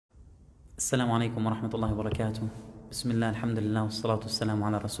السلام عليكم ورحمة الله وبركاته. بسم الله، الحمد لله، والصلاة والسلام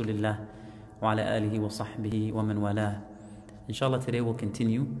على رسول الله وعلى آله وصحبه ومن والاه. Inshallah, today we'll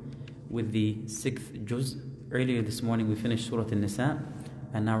continue with the 6th juz. Earlier this morning we finished Surah An-Nisa,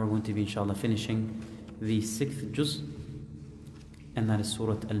 and now we're going to be inshallah finishing the 6th juz, and that is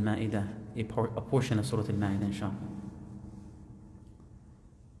Surah Al-Ma'idah, a portion of Surah Al-Ma'idah inshallah.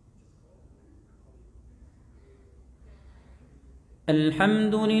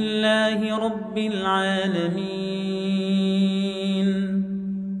 الحمد لله رب العالمين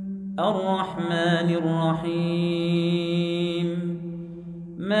الرحمن الرحيم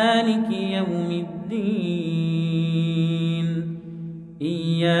مالك يوم الدين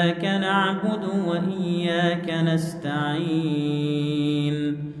إياك نعبد وإياك نستعين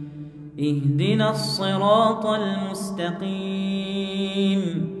اهدنا الصراط المستقيم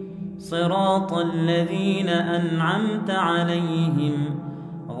صراط الذين أنعمت عليهم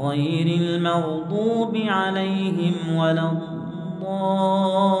غير المغضوب عليهم ولا الضالين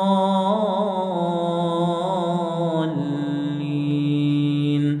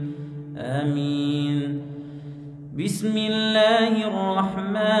آمين. بسم الله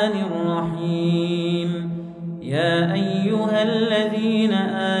الرحمن الرحيم يا أيها الذين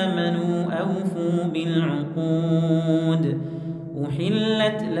آمنوا أوفوا بالعقود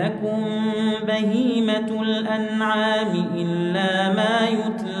أحلت لكم بهيمة الأنعام إلا ما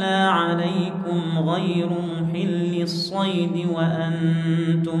يتلى عليكم غير محل الصيد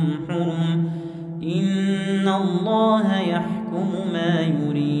وأنتم حرم إن الله يحكم ما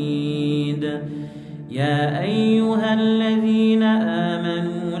يريد. يا أيها الذين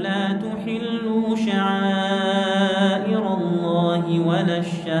آمنوا لا تحلوا شعائر الله ولا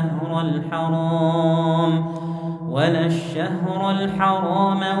الشهر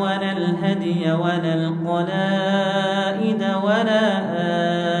الحرام ولا الهدي ولا القلائد ولا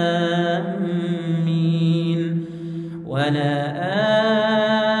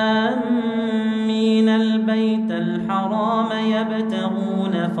آمين البيت الحرام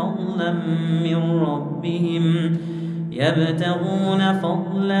يبتغون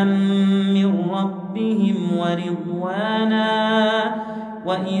فضلا من ربهم ورضوانا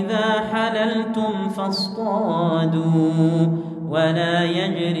وإذا حللتم فاصطادوا ولا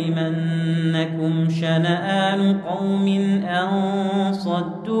يجرمنكم شنآن قوم أن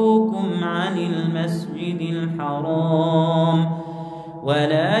صدوكم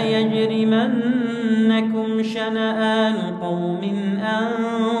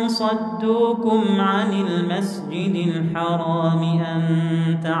عن المسجد الحرام أن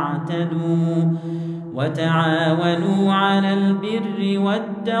تعتدوا وتعاونوا على البر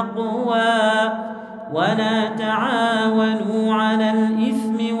والتقوى ولا تعاونوا على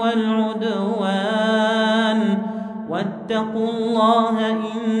الإثم والعدوان واتقوا الله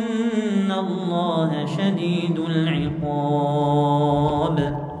إن الله شديد العقاب.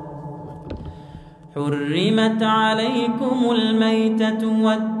 حرمت عليكم الميتة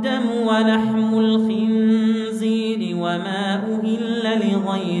والدم ولحم الخنزير وما أهل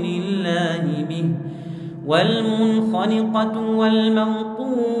لغير الله به والمنخنقة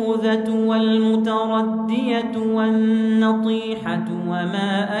والموقوذة والمتردية والنطيحة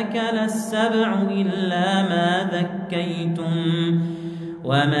وما أكل السبع إلا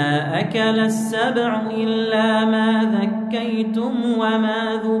ما ذكيتم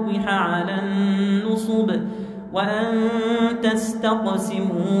وما ذبح على النصب وأن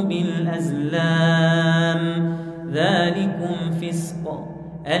تستقسموا بالأزلام ذلكم فسق.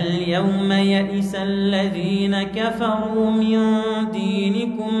 اليوم يئس الذين كفروا من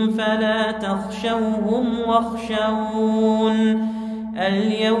دينكم فلا تخشوهم واخشون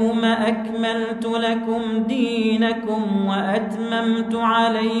اليوم أكملت لكم دينكم وأتممت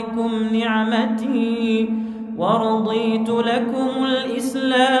عليكم نعمتي ورضيت لكم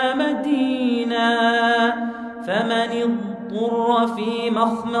الإسلام دينا فمن اضطر في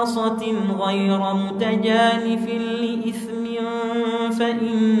مخمصة غير متجانف لإثم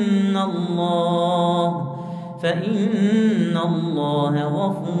فإن الله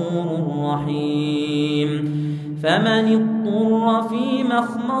غفور رحيم. فمن اضطر في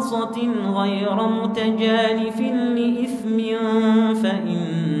مخمصة غير متجانف لإثم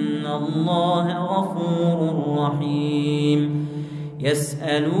فإن الله غفور رحيم.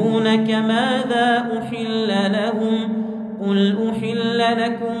 يسألونك ماذا أحل لهم قل أحل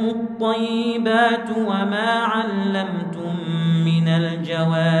لكم الطيبات وما علمتم من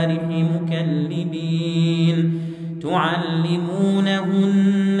الجوارح مكلبين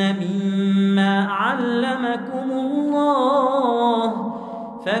تعلمونهن مما علمكم الله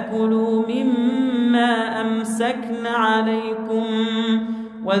فكلوا مما أمسكن عليكم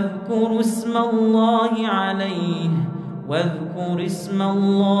واذكروا اسم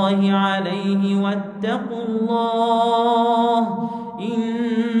الله عليه واتقوا الله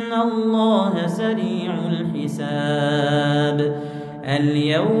إن الله سريع الحساب.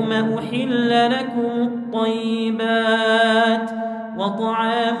 اليوم أحل لكم الطيبات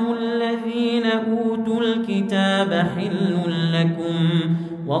وطعام الذين أوتوا الكتاب حل لكم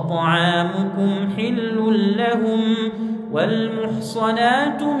وطعامكم حل لهم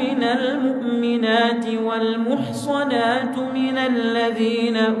والمحصنات من المؤمنات والمحصنات من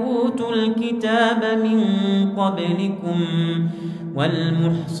الذين أوتوا الكتاب من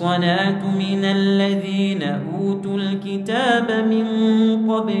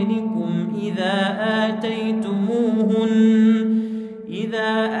قبلكم إذا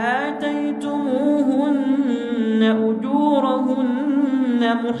آتيتموهن أجورهن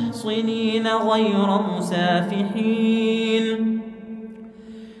محصنين غير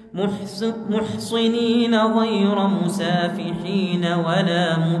مسافحين ولا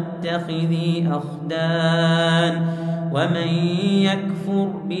متخذي أخدان ومن يكفر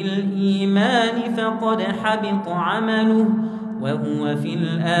بالإيمان فقد حبط عمله وهو في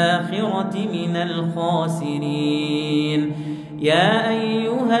الآخرة من الخاسرين. يا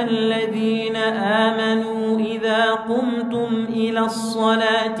أيها الذين آمنوا إذا قمتم إلى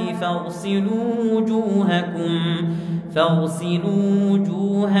الصلاة فاغسلوا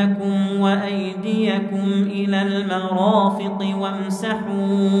وجوهكم وأيديكم إلى المرافق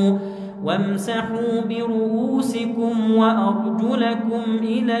وامسحوا برؤوسكم وأرجلكم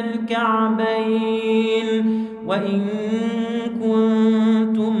إلى الكعبين وإن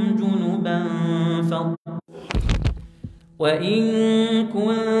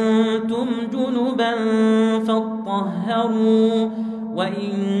كنتم جنبا فاطهروا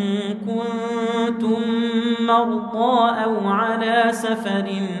وإن كنتم مرضى أو على سفر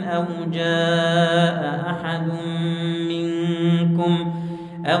أو جاء أحد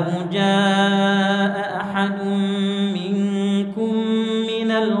منكم من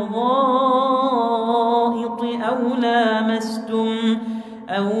الغائط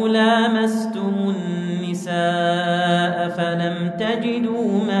أو لامستم النساء فلم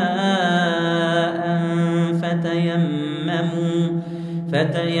تجدوا ماء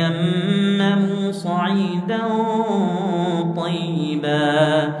فتيمموا صعيدا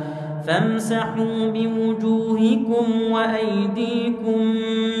طيبا فامسحوا بوجوهكم وأيديكم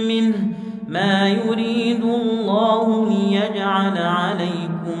منه ما يريد الله ليجعل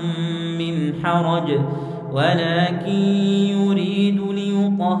عليكم من حرج ولكن يريد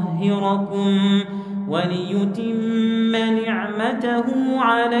ليطهركم وليتم نعمته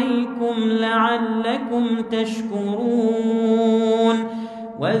عليكم لعلكم تشكرون.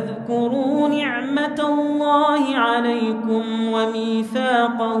 واذكروا نعمة الله عليكم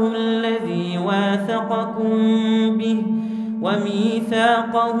وميثاقه الذي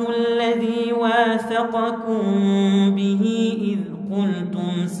واثقكم به إذ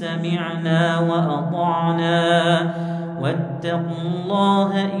قلتم سمعنا وأطعنا واتقوا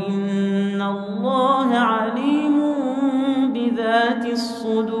الله إن الله عليم بذات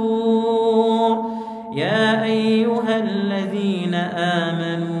الصدور. يا أيها الذين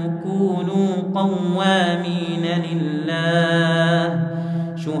آمنوا كونوا قوامين لله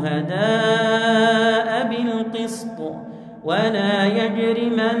شهداء بالقسط ولا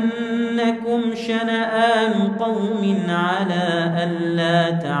يجرمنكم شنآن قوم على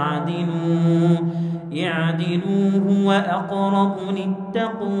ألا تعدلوا اعدلوا هو أقرب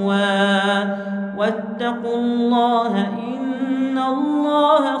للتقوى واتقوا الله إن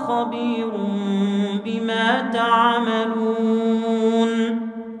الله خبير بما تعملون.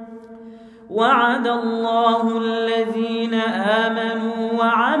 وعد الله الذين آمنوا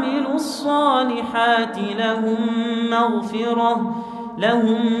وعملوا الصالحات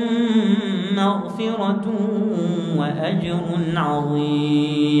لهم مغفرة وأجر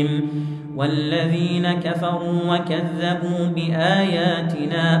عظيم. والذين كفروا وكذبوا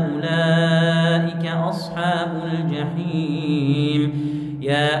بآياتنا أولئك أصحاب الجحيم.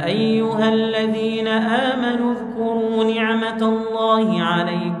 يا أيها الذين آمنوا اذكروا نعمة الله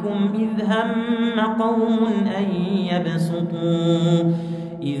عليكم إذ هم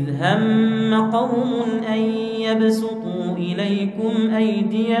قوم أن يبسطوا إليكم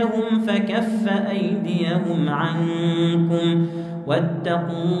أيديهم فكف أيديهم عنكم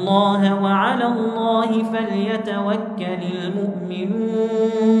واتقوا الله وعلى الله فليتوكل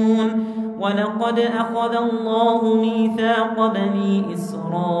المؤمنون. ولقد أخذ الله ميثاق بني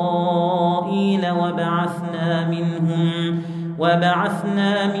إسرائيل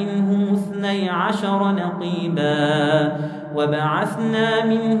وبعثنا منهم 12 نقيبا وبعثنا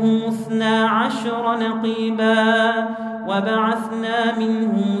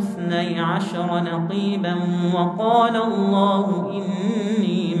منهم 12 نقيبا وقال الله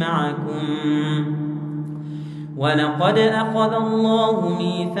إني معكم ولقد أخذ الله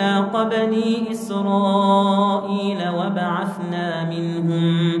ميثاق بني إسرائيل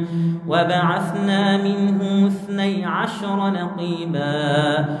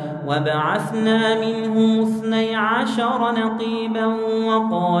وبعثنا منهم 12 نقيبا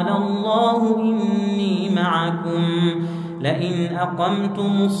وقال الله إني معكم لئن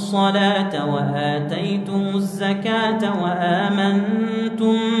أقمتم الصلاة وآتيتم الزكاة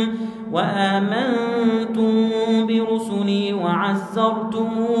وآمنتم برسلي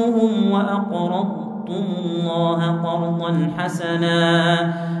وعزرتموهم وأقرضتم الله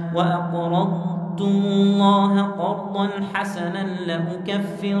قرضا حسنا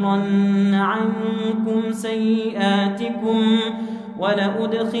لأكفرن عنكم سيئاتكم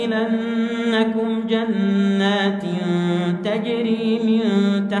ولأدخلنكم جنات تجري من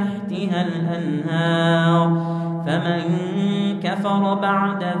تحتها الأنهار فمن كفر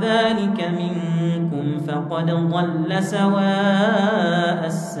بعد ذلك منكم فقد ضل سواء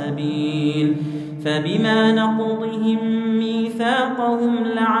السبيل فبما نقضهم ميثاقهم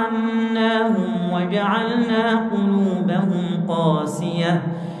لعناهم وجعلنا قلوبهم قاسية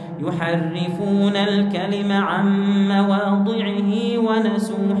يحرفون الكلم عن مواضعه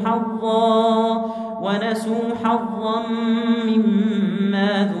ونسوا حظا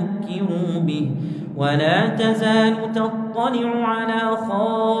مما ذكروا به ولا تزال تطلع على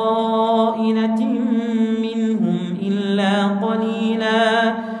خائنة منهم إلا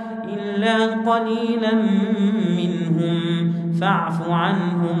قليلا منهم فاعف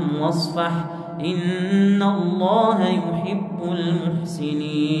عنهم واصفح إن الله يحب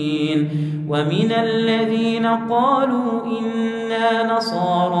المحسنين ومن الذين قالوا إنا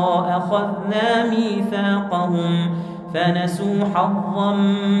نصارى أخذنا ميثاقهم فنسوا حظا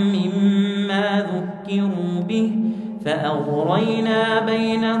مما ذكروا به فأغرينا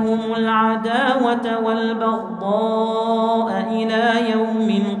بينهم العداوة والبغضاء إلى يوم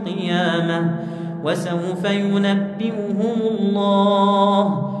القيامة وسوف ينبئهم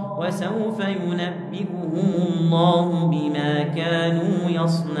الله بما كانوا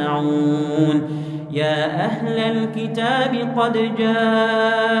يصنعون يا أهل الكتاب قد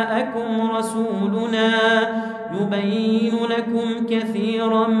جاءكم رسولنا يبين لكم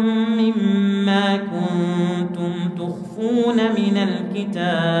كثيرا مما كنتم تخفون من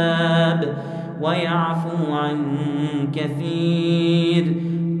الكتاب ويعفو عن كثير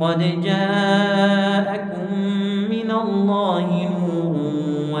قد جاءكم من الله نور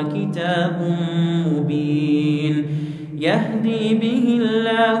وكتاب مبين يهدي به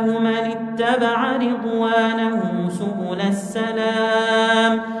الله من اتبع رضوانه سبل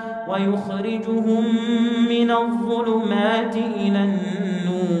السلام ويخرجهم من الظلمات إلى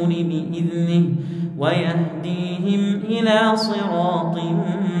النور بإذنه ويهديهم إلى صراط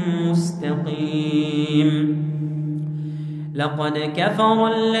مستقيم لقد كفر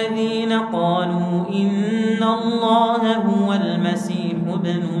الذين قالوا إن الله هو المسيح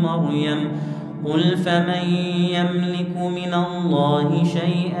ابن مريم قل فمن يملك من الله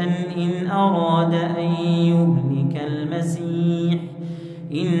شيئا إن أراد أن يهلك المسيح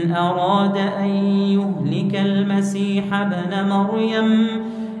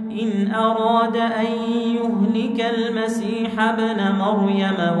ابن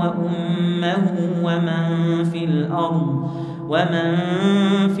مريم وأمه ومن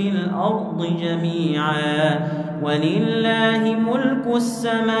في الأرض جميعا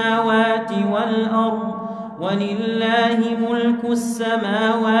ولله ملك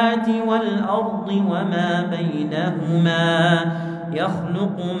السماوات والأرض وما بينهما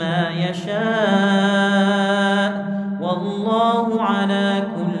يخلق ما يشاء والله على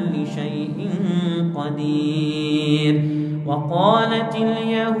كل شيء قدير وقالت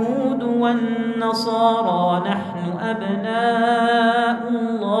اليهود والنصارى نحن أبناء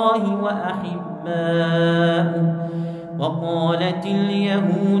الله وأحباؤه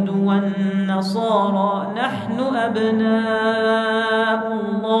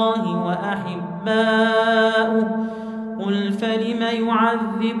قل فلم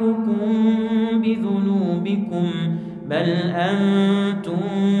يعذبكم بذنوبكم بل أنتم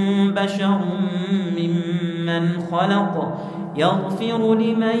بشر ممن خلق يغفر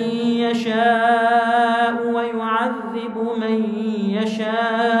لمن يشاء ويعذب من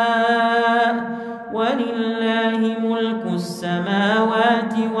يشاء ولله ملك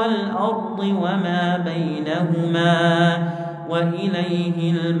السماوات والأرض وما بينهما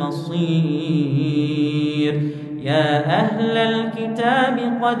وإليه المصير يا أهل الكتاب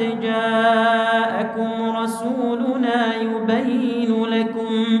قد جاءكم رسولنا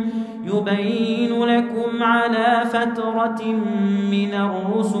يبين لكم على فترة من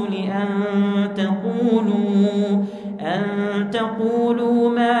الرسل أن تقولوا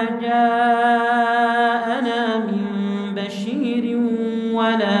ما جاءنا من بشير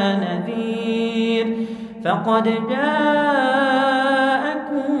ولا نذير فقد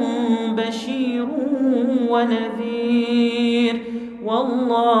جاءكم بشير ونذير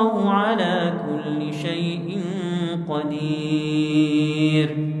والله على كل شيء قدير.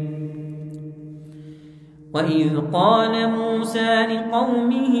 وإذ قال موسى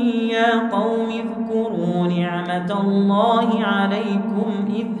لقومه يا قوم اذكروا نعمة الله عليكم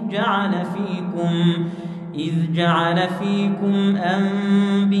إذ جعل فيكم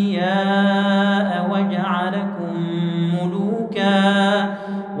أنبياء وجعلكم ملوكا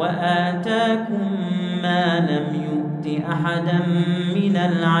وآتاكم ما لم يؤت أحدا من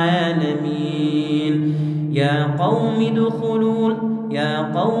العالمين. يا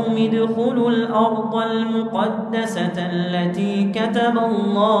قوم ادخلوا الأرض المقدسة التي كتب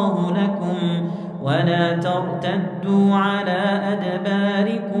الله لكم ولا ترتدوا على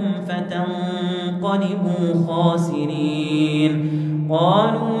أدباركم فتنقلبوا خاسرين.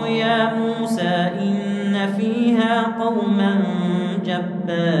 قالوا يا موسى إن فيها قوما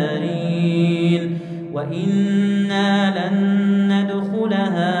جبارين وإنا لن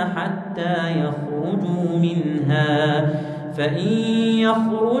ندخلها حتى يخرجوا منها فإن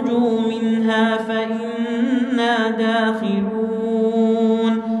يخرجوا منها فإنا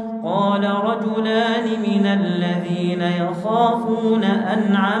داخلون. قال رجلان من الذين يخافون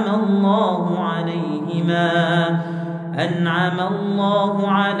أنعم الله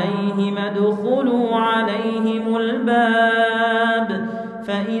عليهم ادخلوا عليهم الباب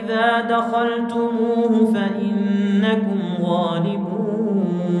فإذا دخلتموه فإنكم غالبون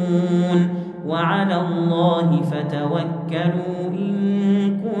وعلى الله فتوكلوا إن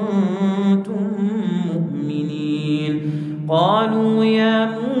كنتم مؤمنين. قالوا يا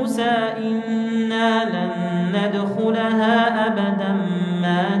موسى إنا لن ندخلها أبدا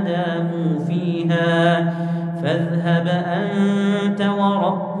ما داموا فيها فاذهب أنت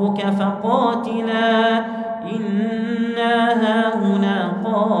وربك فقاتلا إنا هاهنا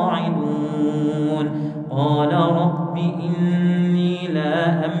قاعدون. قال رب إني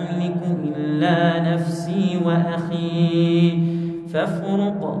لا أملك إلا نفسي وأخي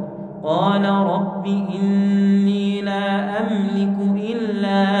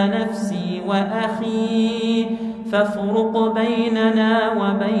فافرق بيننا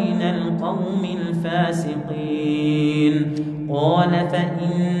وبين القوم الفاسقين. قال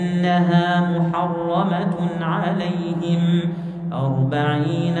فإنها محرمة عليهم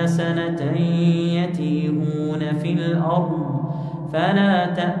 40 سنة يتيهون في الأرض فلا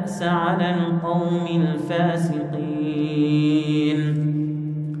تأس على القوم الفاسقين.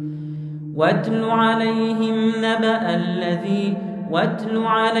 واتل عليهم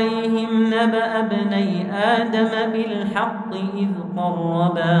نبأ ابني آدم بالحق إذ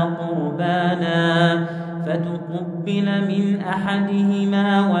قربا قربانا فتقبل من أحدهما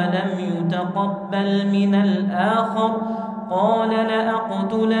ولم يتقبل من الآخر قال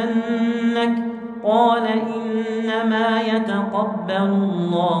لأقتلنك. قال إنما يتقبل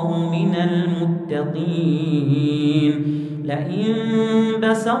الله من المتقين. لئن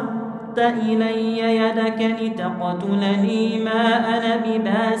بسطت إلي يدك لتقتلني ما أنا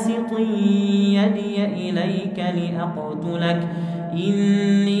بباسط يدي إليك لأقتلك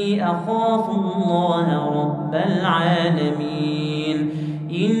إني أخاف الله رب العالمين.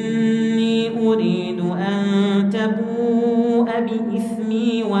 إني أريد أن تبوء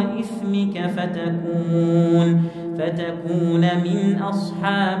بإثمي وإثمك فتكون من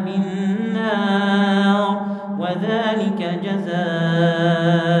أصحاب النار وذلك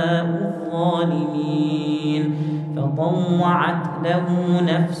جزاء الظالمين. فطوعت له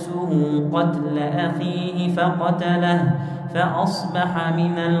نفسه قتل أخيه فقتله فأصبح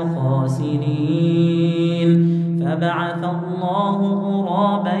من الخاسرين. فبعث الله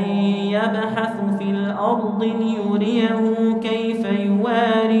غرابا يبحث في الأرض ليريه كيف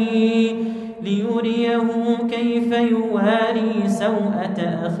يواري سوءة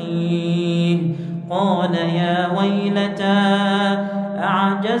أخيه. قال يا ويلتى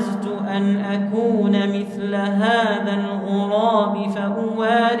أعجزت أن أكون مثل هذا الغراب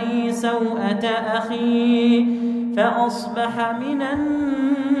فأواري سوءة أخي فأصبح من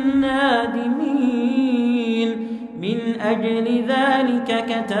النادمين. من أجل ذلك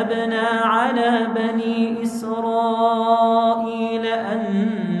كتبنا على بني إسرائيل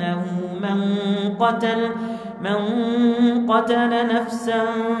أنه من من قتل نفسا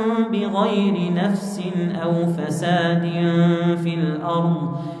بغير نفس أو فساد في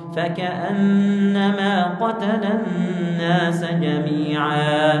الأرض فكأنما قتل الناس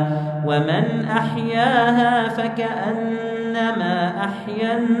جميعا ومن أحياها فكأنما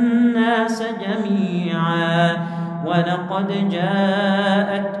أحيا الناس جميعا ولقد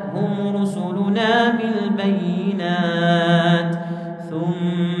جاءتهم رسلنا بالبينات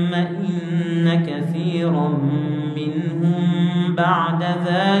ثم إن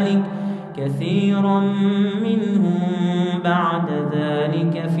كثيرا منهم بعد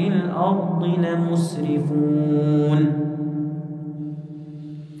ذلك في الأرض لمسرفون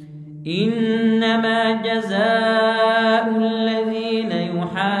إنما جزاء الذين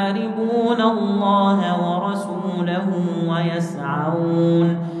يحاربون الله ورسوله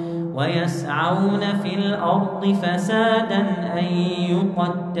ويسعون في الأرض فسادا أن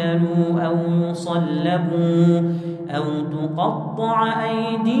يقتلوا أو يصلبوا أو تقطع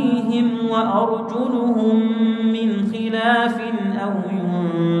أيديهم وأرجلهم من خلاف أو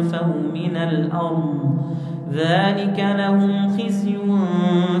ينفوا من الأرض ذلك لهم خزي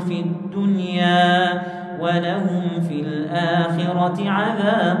في الدنيا ولهم في الآخرة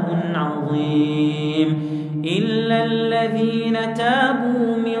عذاب عظيم إلا الذين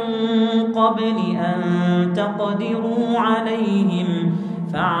تابوا من قبل أن تقدروا عليهم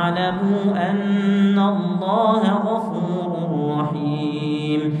فاعلموا أن الله غفور رحيم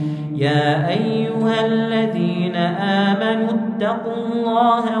يا أيها الذين آمنوا اتقوا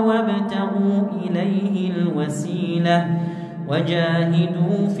الله وابتغوا إليه الوسيلة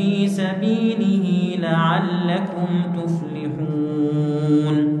وجاهدوا في سبيله لعلكم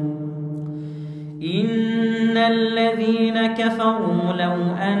تفلحون إن الذين كفروا لو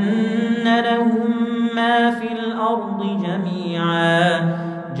أن لهم ما في الأرض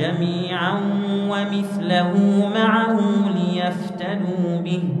جميعا ومثله معه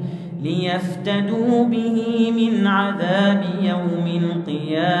ليفتدوا به من عذاب يوم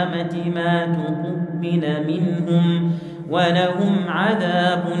القيامة ما تقبل منهم ولهم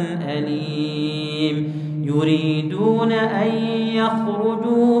عذاب أليم يريدون أن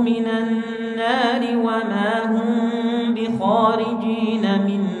يخرجوا من النار وما هم بخارجين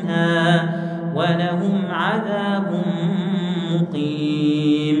منها ولهم عذاب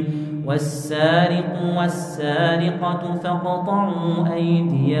مقيم والسارق والسارقة فاقطعوا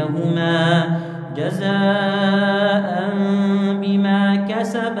أيديهما جزاء بما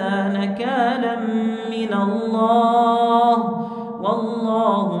كسبا نكالا من الله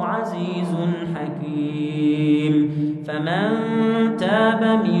والله عزيز حكيم فمن تاب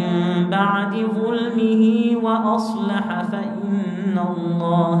من بعد ظلمه وأصلح فإن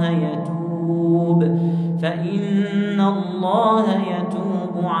الله يتوب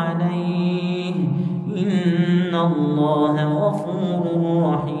عليه إن الله غفور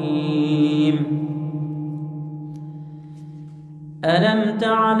رحيم ألم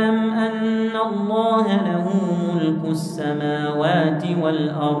تعلم أن الله له ملك السماوات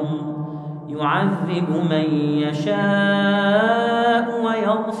والأرض يعذب من يشاء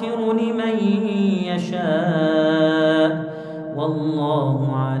ويغفر لمن يشاء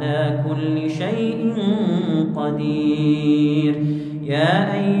والله على كل شيء قدير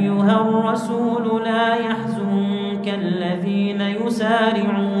يا أيها الرسول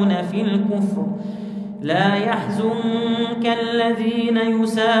لا يحزنك الذين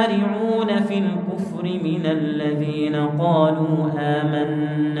يسارعون في الكفر من الذين قالوا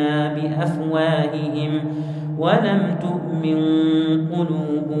آمنا بأفواههم ولم تؤمن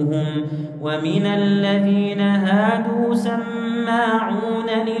قلوبهم ومن الذين هادوا سماعون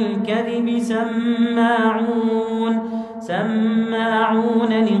للكذب سماعون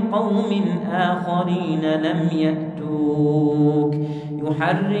لقوم آخرين لم يأتوك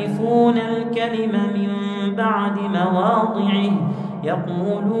يحرفون الكلم من بعد مواضعه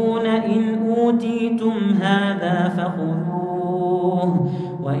يقولون إن أوتيتم هذا فخذوه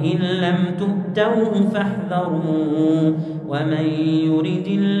وإن لم تؤتوه فاحذروا ومن يرد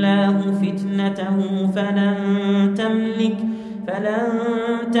الله فتنته فلن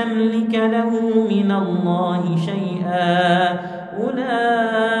تملك له من الله شيئا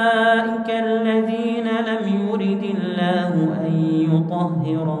أولئك الذين لم يرد الله أن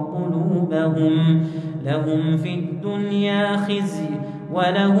يطهر قلوبهم لهم في الدنيا خزي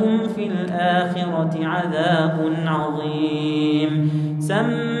ولهم في الآخرة عذاب عظيم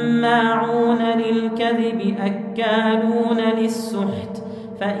سماعون للكذب أكالون للسحت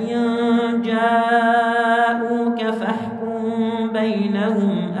فإن جاءوك فاحكم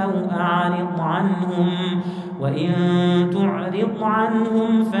بينهم أو أعرض عنهم وإن تعرض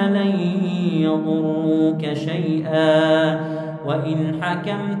عنهم فلن يضروك شيئا وإن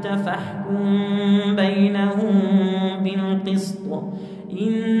حكمت فاحكم بينهم بالقسط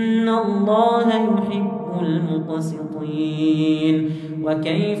إن الله يحب المقسطين.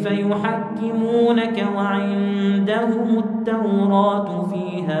 وكيف يحكمونك وعندهم التوراة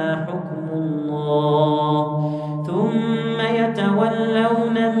فيها حكم الله ثم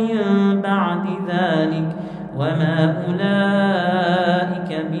يتولون من بعد ذلك وما أولئك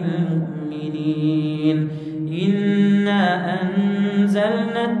بالمؤمنين. إنا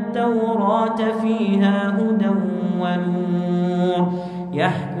أنزلنا التوراة فيها هدى ونور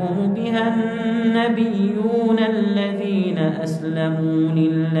يحكم بها النبيون الذين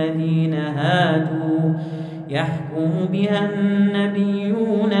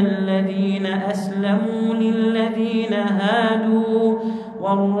أسلموا للذين هادوا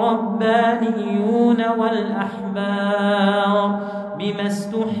والربانيون والأحبار بما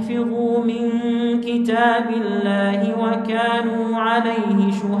استحفظوا من كتاب الله وكانوا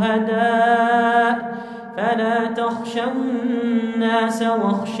عليه شهداء فلا تخشوا الناس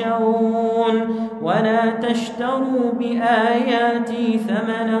واخشون ولا تشتروا بآياتي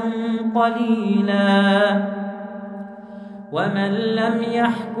ثمنا قليلا ومن لم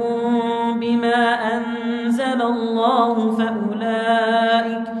يحكم بما أنزل الله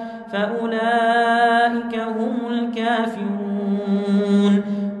فأولئك هم الكافرون.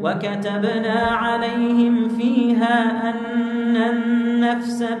 وكتبنا عليهم فيها أن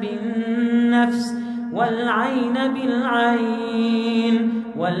النفس بالنفس والعين بالعين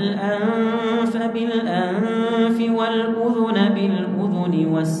والأنف بالأنف والأذن بالأذن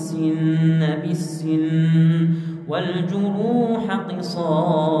والسن بالسن والجروح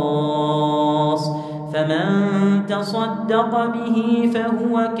قصاص فمن تصدق به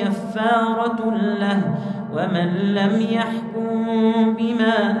فهو كفارة له ومن لم يحكم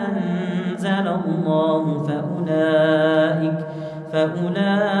بما أنزل الله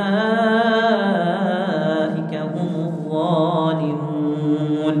فأولئك هم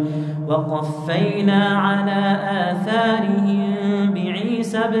الظالمون. وقفينا على آثارهم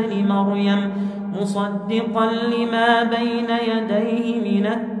بعيسى ابن مريم مصدقا لما بين يديه من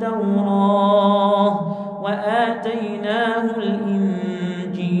التوراة وآتيناه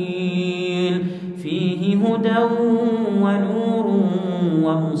الإنجيل فيه هدى ونور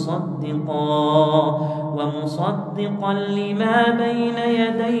ومصدقا لما بين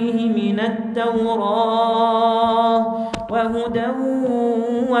يديه من التوراة وهدى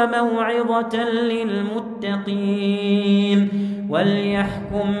وموعظة للمتقين.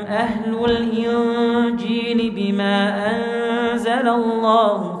 وليحكم أهل الإنجيل بما أنزل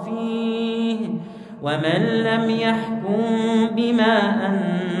الله فيه ومن لم يحكم بما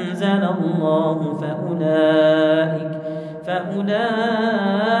أنزل الله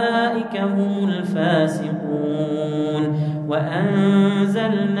فأولئك هم الفاسقون.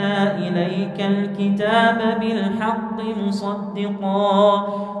 وأنزلنا إليك الكتاب بالحق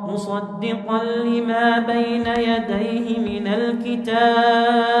مصدقا لما بين يديه من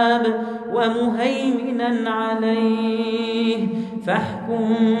الكتاب ومهيمنا عليه فاحكم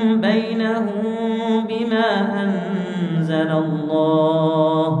بينهم بما أنزل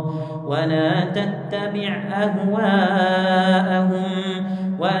الله ولا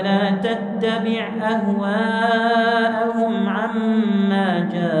تتبع أهواءهم عما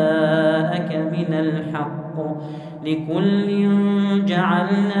جاءك من الحق لكل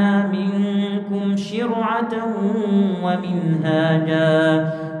جعلنا منكم شرعة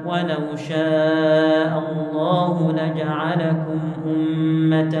ومنهاجا ولو شاء الله لجعلكم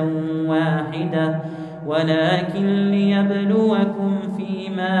أمة واحدة ولكن ليبلوكم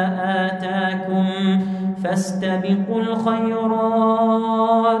فيما آتاكم فاستبقوا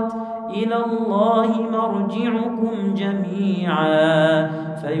الخيرات إلى الله مرجعكم جميعا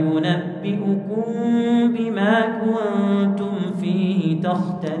فينبئكم بما كنتم فيه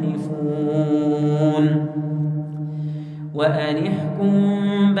تختلفون. وأن احكم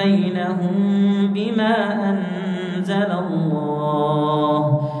بينهم بما أنزل الله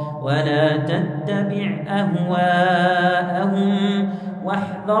ولا تتبع أهواءهم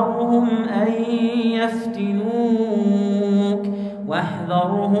واحذرهم أن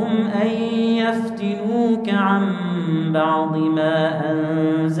يفتنوك عن بعض ما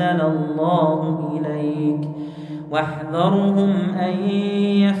أنزل الله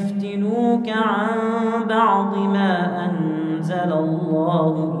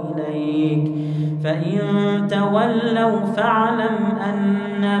إليك فإن تولوا فاعلم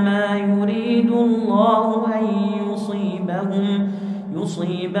أنما يريد الله أن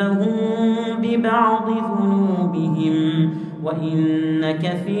يصيبهم ببعض ذنوبهم وإن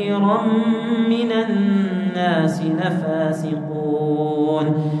كثيرا من الناس لفاسقون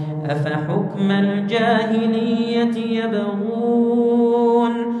أفحكم الجاهلية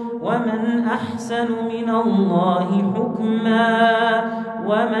يبغون ومن أحسن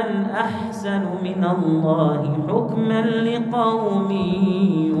من الله حكما لقوم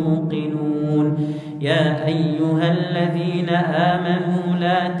يوقنون يا أيها الذين آمنوا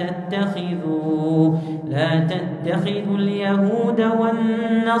لا تتخذوا اليهود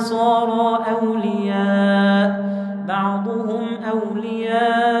والنصارى أولياء بعضهم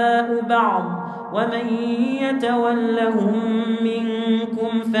أولياء بعض ومن يتولهم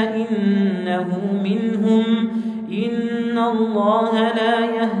منكم فإنه منهم إن الله لا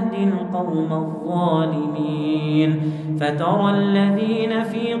يهدي القوم الظالمين فترى الذين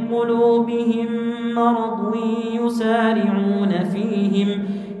في قلوبهم مرض يسارعون فيهم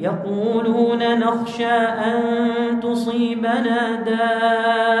يقولون نخشى أن تصيبنا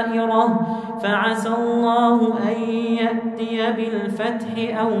دائرة فعسى الله أن يأتي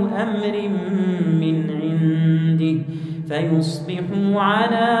بالفتح أو أمر من عنده فيصبحوا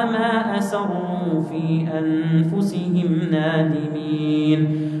على ما أسروا في أنفسهم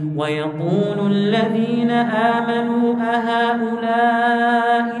نادمين ويقول الذين آمنوا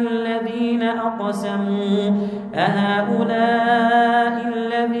أهؤلاء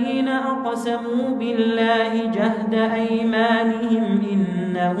الذين أقسموا بالله جهد أيمانهم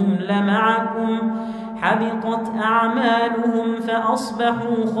إنهم لمعكم حبطت أعمالهم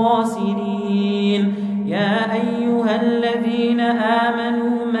فأصبحوا خاسرين يا أيها الذين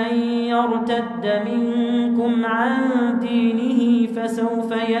آمنوا من يرتد منكم عن دينه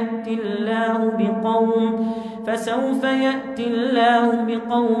فسوف يأتي الله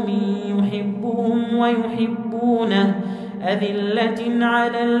بقوم يحبهم ويحبونه أذلة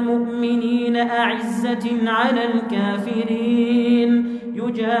على المؤمنين أعزة على الكافرين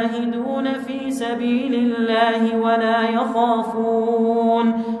يجاهدون في سبيل الله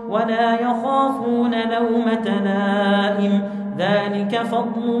ولا يخافون لومة لائم ذلك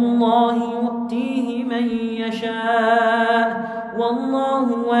فضل الله يؤتيه من يشاء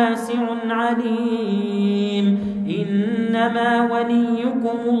والله واسع عليم إنما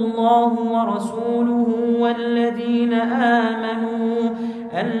وليكم الله ورسوله والذين آمنوا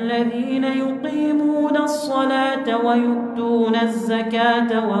الذين يقيمون الصلاة ويؤتون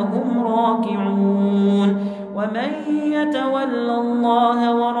الزكاة وهم راكعون ومن يتول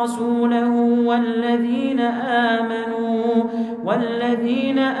الله ورسوله والذين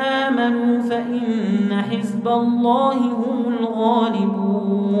آمنوا فإن حزب الله هم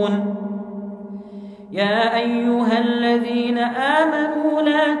الغالبون يا أيها الذين آمنوا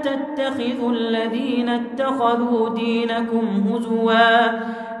لا تتخذوا الذين اتخذوا دينكم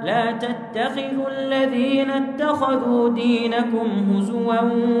هزوا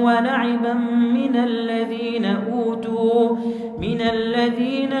ولعبا من الذين أوتوا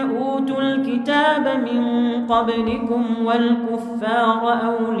الكتاب من قبلكم والكفار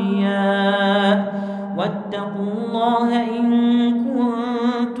أولياء واتقوا الله إن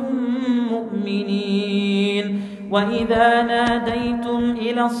كنتم مؤمنين وإذا ناديتم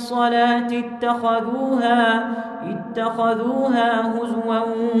إلى الصلاة اتخذوها هزوا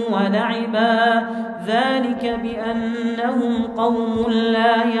ولعبا ذلك بأنهم قوم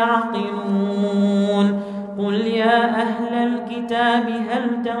لا يعقلون قل يا أهل الكتاب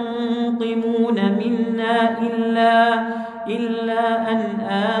هل تنقمون منا إلا أن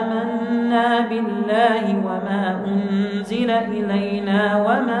آمنا بالله وما أنزل إلينا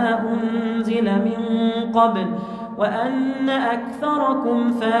وما أنزل من قبل وأن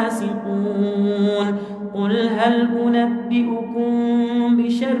أكثركم فاسقون قل هل أنبئكم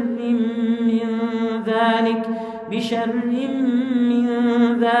بشر من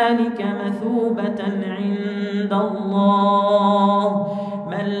ذلك مثوبة عند الله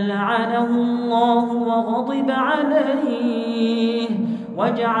من لعنه الله وغضب عليه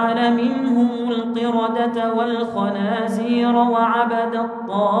وجعل منهم القردة والخنازير وعبد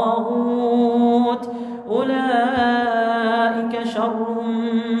الطاغوت أولئك شر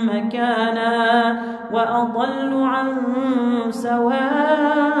مكانا وأضل عن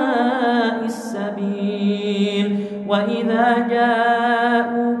سواء السبيل وإذا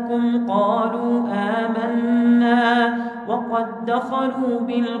جاءوكم قالوا آمنا وقد دخلوا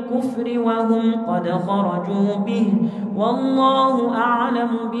بالكفر وهم قد خرجوا به والله أعلم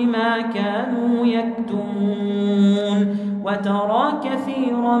بما كانوا يكتمون وترى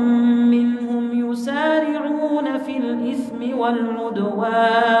كثيرا منهم يسارعون في الإثم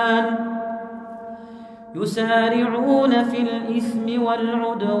والعدوان يسارعون في الإثم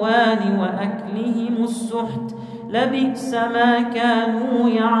والعدوان وأكلهم السحت لبئس ما كانوا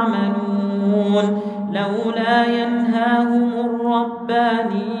يعملون لولا ينهاهم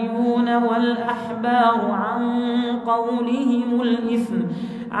الربانيون والأحبار عن قولهم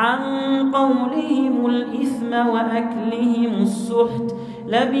الإثم وأكلهم السحت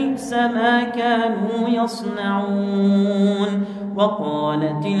لبئس ما كانوا يصنعون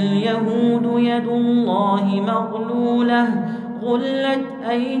وقالت اليهود يد الله مغلولة غلت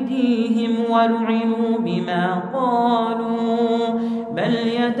أيديهم ولعنوا بما قالوا بل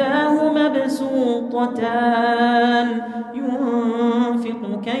يداه مبسوطتان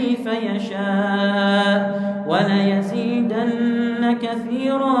ينفق كيف يشاء وليزيدن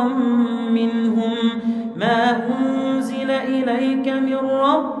كثيرا منهم ما أنزل إليك من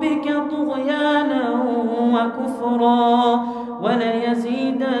ربك طغيانا وكفرا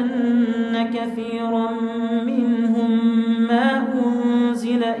وليزيدن كثيرا منهم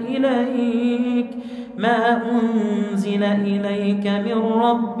ما أنزل إليك من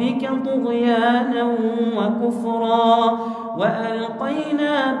ربك طغيانا وكفرا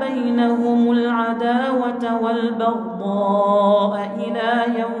وألقينا بينهم العداوة والبغضاء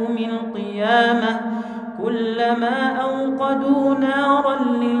إلى يوم القيامة كلما أوقدوا نارا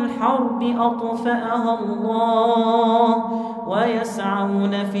للحرب أطفأها الله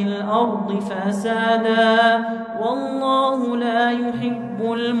ويسعون في الأرض فسادا والله لا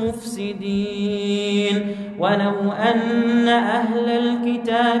يحب المفسدين ولو أن أهل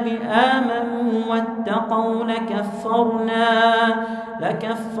الكتاب آمنوا واتقوا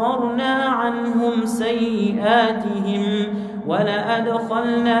لكفرنا عنهم سيئاتهم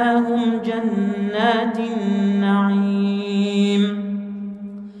ولأدخلناهم جنات النعيم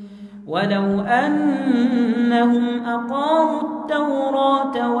ولو أنهم أقاموا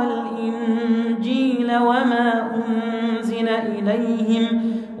التوراة والإنجيل وما أنزل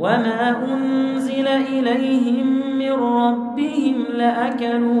إليهم من ربهم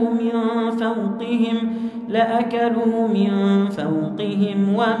لأكلوا من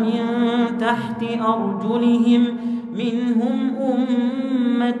فوقهم ومن تحت أرجلهم منهم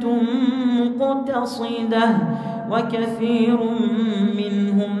أمة مقتصدة وكثير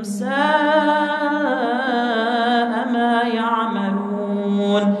منهم ساء ما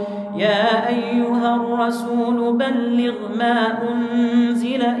يعملون يا أيها الرسول بلغ ما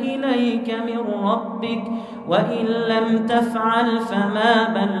أنزل إليك من ربك وإن لم تفعل فما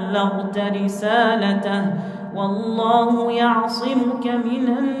بلغت رسالته والله يعصمك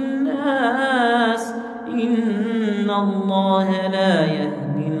من الناس إن الله لا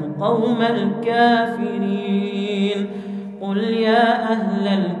يهدي القوم الكافرين قل يا أهل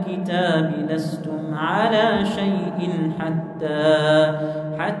الكتاب لستم على شيء حتى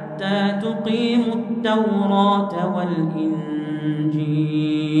تقيموا التوراة والإنجيل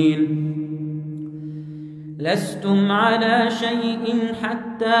لستم على شيء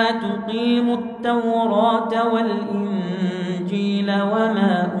حتى تقيموا التوراة والإنجيل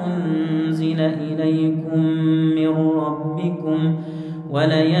وما أنزل إليكم من ربكم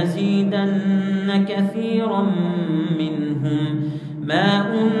وليزيدن كثيرا منهم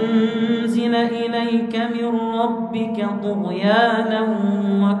ما أنزل إليك من ربك طغيانا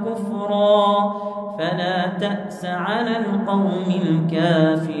وكفرا فلا تأس على القوم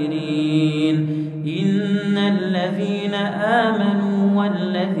الكافرين إن الذين آمنوا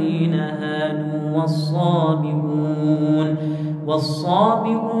والذين هادوا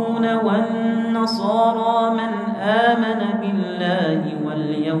والصابئون والنصارى من آمن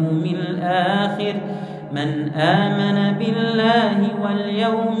بالله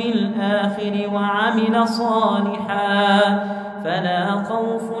واليوم الآخر وعمل صالحا فلا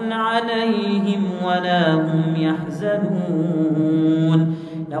خوف عليهم ولا هم يحزنون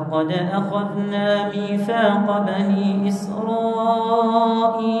لقد أخذنا ميثاق بني إسرائيل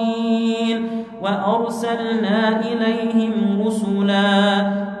وأرسلنا إليهم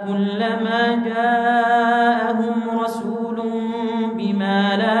رسلا كلما جاءهم رسول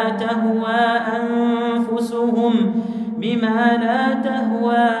بما لا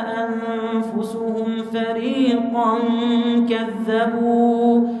تهوى أنفسهم فريقا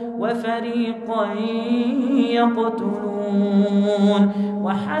كذبوا وفريقا يقتلون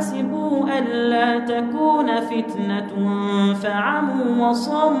وحسبوا ألا تكون فتنة فعموا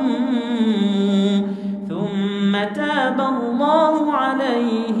وصموا ثم تاب الله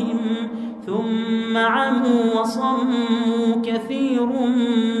عليهم ثم عموا وصموا كثير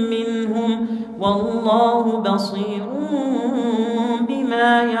منهم والله بصير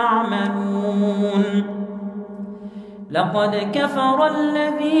بما يعملون لقد كفر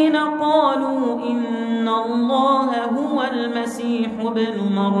الذين قالوا إن الله هو المسيح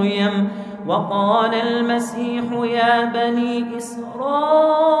ابن مريم وقال المسيح يا بني إسرائيل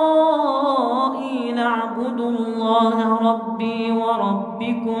اعبدوا الله ربي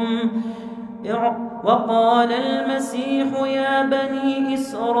وربكم وقال المسيح يا بني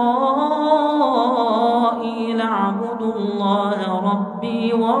إسرائيل اعبدوا الله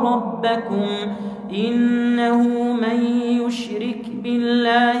ربي وربكم إنه من يشرك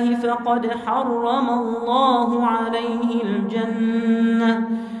بالله فقد حرم الله عليه الجنة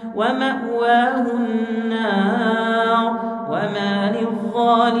ومأواه النار وما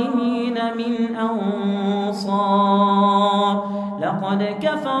للظالمين من أنصار لقد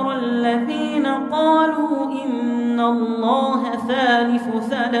كفر الذين قالوا إن الله ثالث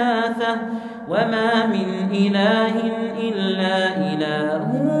ثلاثة وما من إله إلا إله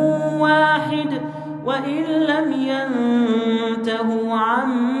واحد وإن لم ينتهوا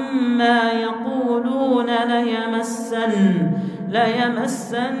عما يقولون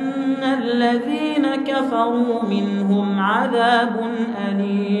ليمسن الذين كفروا منهم عذاب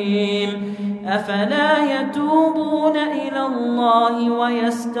أليم أفلا يتوبون إلى الله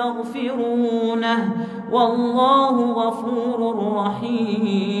ويستغفرونه والله غفور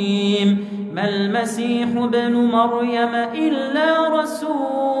رحيم ما المسيح ابن مريم إلا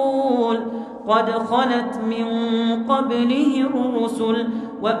رسول قد خلت من قبله الرسل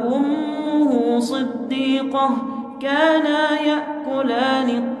وأمه صديقة كانا يأكلان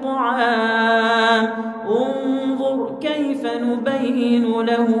الطعام انظر كيف نبين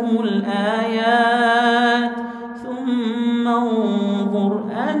لهم الآيات ثم انظر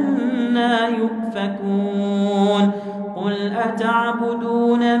أنى يؤفكون قل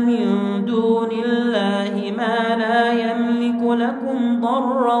أتعبدون من دون الله ما لا يملك لكم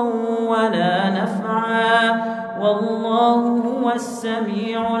ضرا ولا نفعا والله هو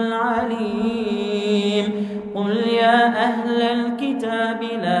السميع العليم قل يا أهل الكتاب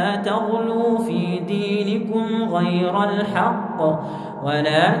لا تغلوا في دينكم غير الحق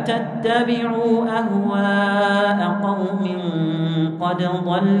ولا تتبعوا أهواء قوم قد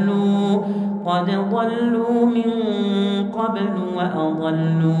ضلوا من قبل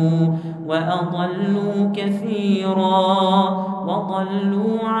وأضلوا كثيرا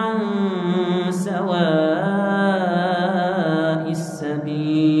وضلوا عن سواء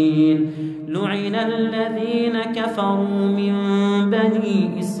السبيل لعن الذين كفروا من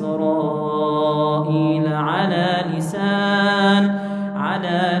بني إسرائيل على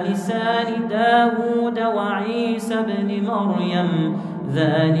لسان داود وعيسى بن مريم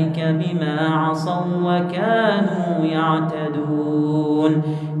ذلك بما عصوا وكانوا يعتدون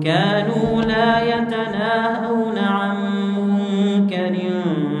كانوا لا يتناهون عن منكر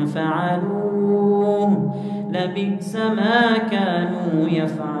فعلوه لبئس ما كانوا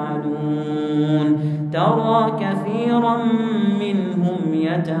يفعلون ترى كثيرا منهم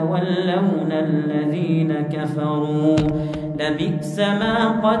يتولون الذين كفروا لبئس ما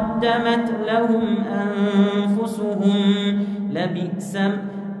قدمت لهم أنفسهم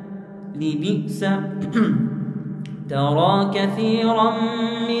ترى كثيرا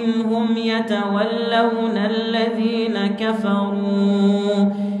منهم يتولون الذين كفروا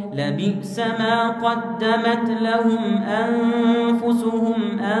لبئس ما قدمت لهم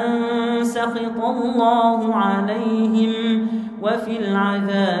أنفسهم أن سخط الله عليهم وفي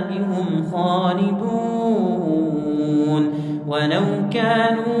العذاب هم خالدون ولو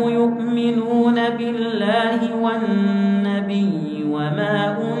كانوا يؤمنون بالله والنبي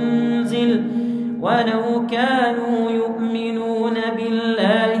وما أنزل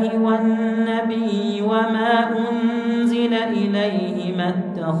إليه ما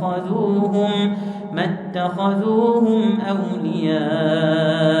اتخذوهم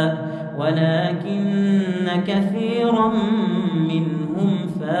أولياء ولكن كثيرا منهم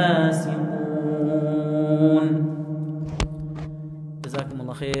فاسقون. جزاكم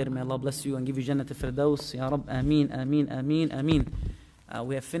الله خير. May Allah bless you and give you Jannat al-Firdaus. Ya Rabb, Ameen, Ameen, Ameen, Ameen.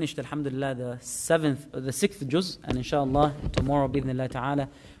 We have finished, alhamdulillah, the 6th juz, and inshallah, tomorrow, bi'idhnillah ta'ala,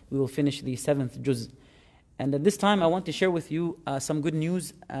 we will finish the 7th juz. And at this time, I want to share with you some good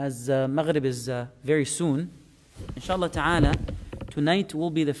news, as Maghrib is very soon. Inshallah ta'ala, tonight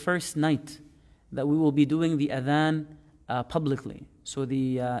will be the first night that we will be doing the adhan publicly. So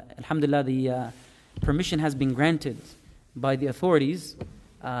alhamdulillah, the permission has been granted by the authorities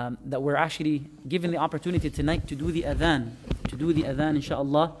that we're actually given the opportunity tonight to do the adhan,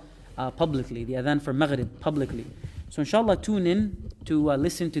 inshallah, publicly, the adhan for Maghrib publicly. So inshallah, tune in to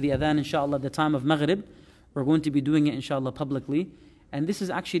listen to the adhan, inshallah, at the time of Maghrib. We're going to be doing it, inshallah, publicly. And this is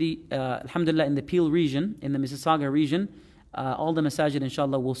actually, alhamdulillah, in the Peel region, in the Mississauga region. All the masajid,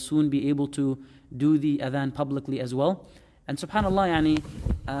 inshallah, will soon be able to do the adhan publicly as well. And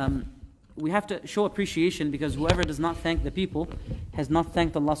subhanallah, we have to show appreciation, because whoever does not thank the people has not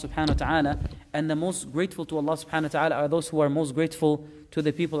thanked Allah subhanahu wa ta'ala. And the most grateful to Allah subhanahu wa ta'ala are those who are most grateful to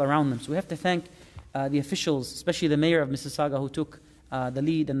the people around them. So we have to thank the officials, especially the mayor of Mississauga, who took the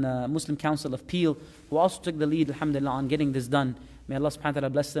lead, and the Muslim Council of Peel, who also took the lead, alhamdulillah, on getting this done. May Allah subhanahu wa ta'ala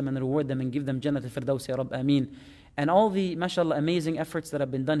bless them and reward them and give them Jannat al-Firdaus, ya Rabb, Ameen. And all the, mashallah, amazing efforts that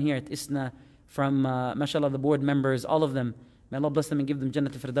have been done here at ISNA from, mashallah, the board members, all of them. May Allah bless them and give them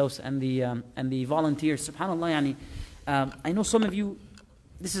Jannat al-Firdaus, and the volunteers. SubhanAllah, I know some of you,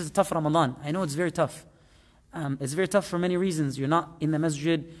 this is a tough Ramadan. I know it's very tough. It's very tough for many reasons. You're not in the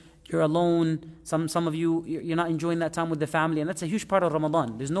masjid, you're alone. Some of you, you're not enjoying that time with the family, and that's a huge part of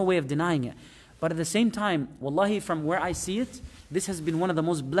Ramadan. There's no way of denying it. But at the same time, wallahi, from where I see it, this has been one of the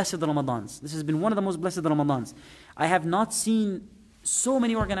most blessed Ramadans. This has been one of the most blessed Ramadans. I have not seen so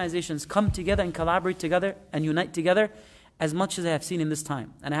many organizations come together and collaborate together and unite together as much as I have seen in this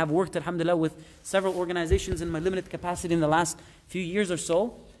time. And I have worked, alhamdulillah, with several organizations in my limited capacity in the last few years or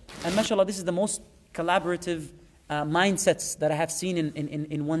so. And mashallah, this is the most collaborative mindsets that I have seen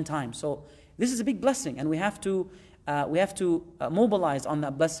in one time. So this is a big blessing, and we have to mobilize on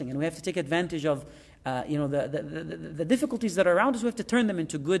that blessing, and we have to take advantage of the difficulties that are around us. We have to turn them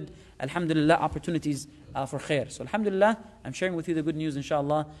into good, alhamdulillah, opportunities for khair. So alhamdulillah, I'm sharing with you the good news,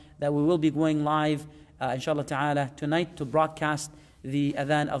 inshallah, that we will be going live, inshallah ta'ala, tonight to broadcast the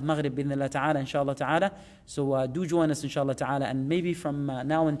adhan of Maghrib, bidnillah ta'ala, inshallah ta'ala. So do join us, inshallah ta'ala, and maybe from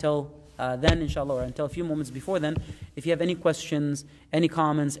now until then, inshallah, or until a few moments before then, if you have any questions, any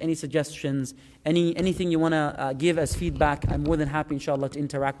comments, any suggestions, anything you want to give as feedback, I'm more than happy, inshallah, to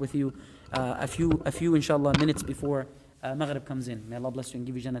interact with you a few, inshallah, minutes before Maghrib comes in. May Allah bless you and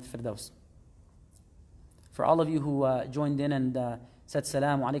give you Jannat Firdaus. For all of you who joined in and said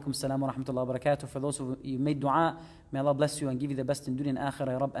salamu alaikum, salam wa rahmatullahi wa barakatuh, for those who you made dua, may Allah bless you and give you the best in dunya and akhirah,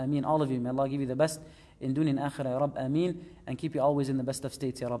 ya Rabb, ameen. All of you, may Allah give you the best in dunya and akhirah, ya Rabb, ameen, and keep you always in the best of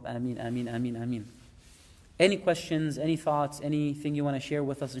states, ya Rabb, ameen, ameen, ameen, ameen. Any questions, any thoughts, anything you want to share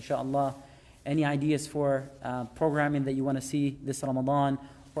with us, inshallah, any ideas for programming that you want to see this Ramadan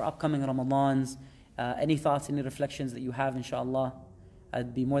or upcoming Ramadans, any thoughts, any reflections that you have, inshallah,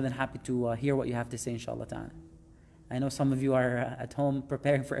 I'd be more than happy to hear what you have to say, inshallah ta'ala. I know some of you are at home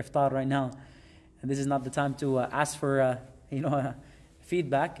preparing for iftar right now, and this is not the time to ask for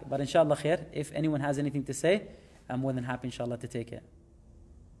feedback, but inshallah khair, if anyone has anything to say, I'm more than happy, inshallah, to take it.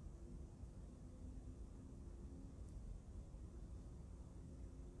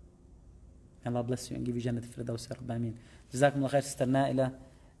 Allah bless you and give you Jannat Firdaus, ya Rabb, ameen. Jazakumullah khair, Sister Naila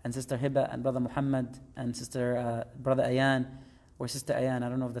and Sister Hiba and Brother Muhammad and Sister Brother Ayan, or Sister Ayan, I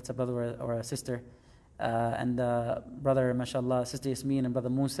don't know if that's a brother or a sister, and Brother, mashallah, Sister Yasmin and Brother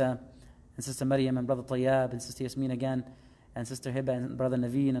Musa, and Sister Maryam and Brother Tayyab and Sister Yasmin again, and Sister Hiba and Brother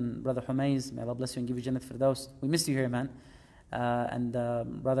Naveen and Brother Humayz. May Allah bless you and give you Jannat Firdaus. We miss you here, man. And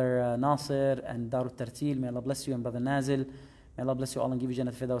Brother Nasir and Darut Tartil, may Allah bless you, and Brother Nazil. May Allah bless you all and give you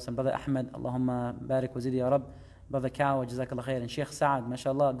Jannat Firdaus. And Brother Ahmed, Allahumma barik wa zidi ya Rabb. Brother Kawa, Jazakallah khair. And Sheikh Saad,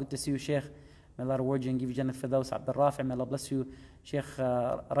 mashallah, good to see you, Sheikh. May Allah reward you and give you Jannat Firdaus. Abdul Rafi, may Allah bless you. Sheikh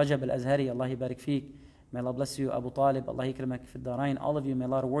Rajab al-Azhari, Allah barik feek. May Allah bless you. Abu Talib, Allah ikramak fi darain. All of you, may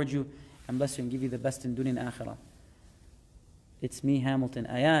Allah reward you and bless you and give you the best in dunya and akhirah. It's me, Hamilton.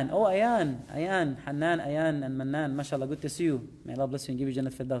 Ayan. Oh, Ayan. Hannan, Ayan, and Mannan. Mashallah, good to see you. May Allah bless you and give you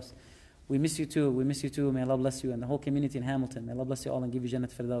Jannat Firdaus. We miss you too. We miss you too. May Allah bless you and the whole community in Hamilton. May Allah bless you all and give you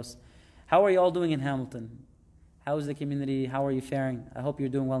Jannat Firdaus. How are you all doing in Hamilton? How is the community? How are you faring? I hope you're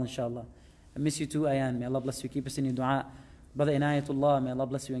doing well, inshallah. I miss you too, Ayan. May Allah bless you. Keep us in your dua. Brother Inayatullah, may Allah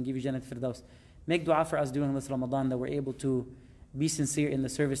bless you and give you Jannat Firdaus. Make dua for us during this Ramadan that we're able to be sincere in the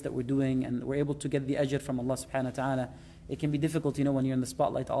service that we're doing and we're able to get the ajr from Allah subhanahu wa ta'ala. It can be difficult, when you're in the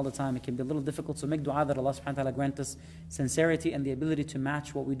spotlight all the time. It can be a little difficult. So make dua that Allah subhanahu wa ta'ala grant us sincerity and the ability to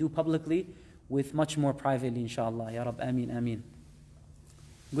match what we do publicly with much more privately, inshallah. Ya Rabb, ameen, ameen.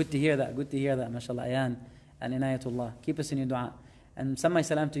 Good to hear that. Good to hear that, mashallah, Ayan and Inayatullah. Keep us in your dua. And send my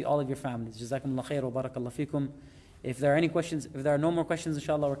salam to all of your families. Jazakumullah khair wa barakallah fikum. If there are any questions, if there are no more questions,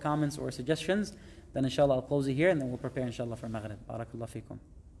 inshallah, or comments or suggestions, then inshallah I'll close it here and then we'll prepare, inshallah, for Maghrib. Barakallah fikum.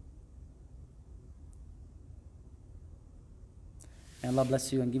 May Allah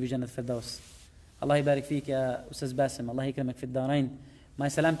bless you and give you Jannat Firdaus. Allah barik feek, ya Ustaz Basim. Allah ikramak fi darain. My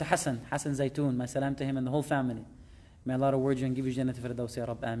salam to Hassan Zaytoun. My salam to him and the whole family. May Allah reward you and give you Jannat Firdaus, ya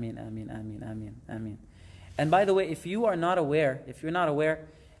Rabb. Ameen, ameen, ameen, ameen, ameen. And by the way, if you're not aware,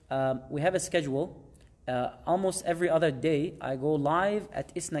 we have a schedule almost every other day, I go live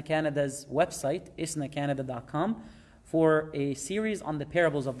at ISNA Canada's website, isnacanada.com, for a series on the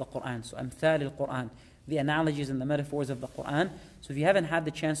parables of the Quran. So, Amthal al-Quran, the analogies and the metaphors of the Quran. So, if you haven't had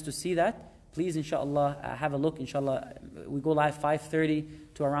the chance to see that, please, inshallah, have a look. Inshallah, we go live 5:30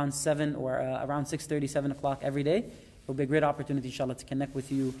 to around 7 or around 6:30, 7 o'clock every day. It will be a great opportunity, inshallah, to connect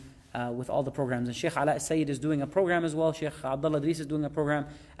with you with all the programs. And Sheikh Ala Sayyid is doing a program as well. Sheikh Abdullah Idris is doing a program.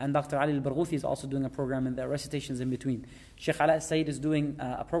 And Dr. Ali al-Barghouthi is also doing a program, and the recitations in between. Sheikh Ala Sayyid is doing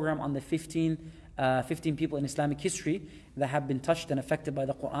a program on the 15 people in Islamic history that have been touched and affected by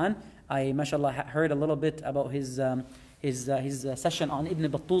the Quran. I, mashallah, heard a little bit about his session on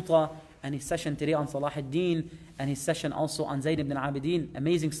Ibn Battuta, and his session today on Salah ad-Din, and his session also on Zayd ibn Abidin.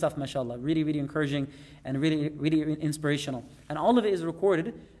 Amazing stuff, mashallah. Really, really encouraging and really, really inspirational. And all of it is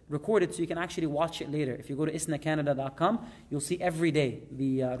recorded so you can actually watch it later. If you go to isnacanada.com, you'll see every day.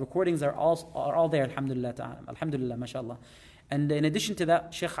 The recordings are all there, alhamdulillah ta'ala. Alhamdulillah, mashallah. And in addition to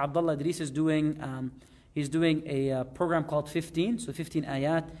that, Sheikh Abdullah Idris is doing a program called 15, so 15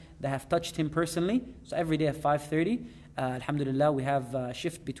 ayat that have touched him personally. So every day at 5:30, alhamdulillah, we have a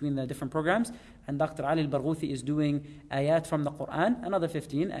shift between the different programs. And Dr. Ali al-Barghouthi is doing ayat from the Quran, another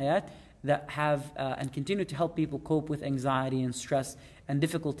 15 ayat that have and continue to help people cope with anxiety and stress and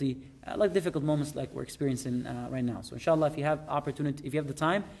difficulty, like difficult moments like we're experiencing right now. So inshallah, if you have opportunity, if you have the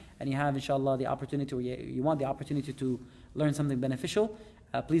time and you have inshallah the opportunity, or you want the opportunity to learn something beneficial,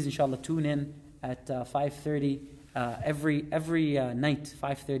 please inshallah tune in at 5:30 every night,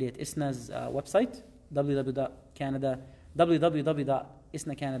 5:30 at ISNA's website,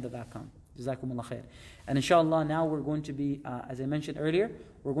 www.isnacanada.com. Jazakumullah khair. And inshallah, now we're going to be, as I mentioned earlier,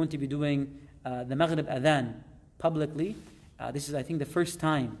 we're going to be doing the Maghrib Adhan publicly. This is, I think, the first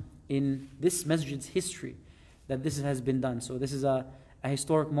time in this masjid's history that this has been done. So this is a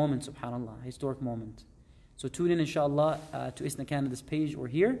historic moment, subhanAllah, a historic moment. So tune in, inshallah, to ISNA Canada's page or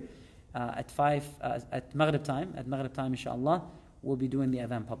here at Maghrib time. At Maghrib time, inshallah, we'll be doing the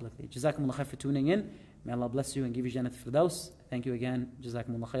Adhan publicly. Jazakumullah khair for tuning in. May Allah bless you and give you Jannat Firdaus. Thank you again.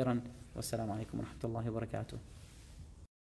 Jazakumullah khairan. Wassalamu alaikum wa rahmatullahi wa barakatuh.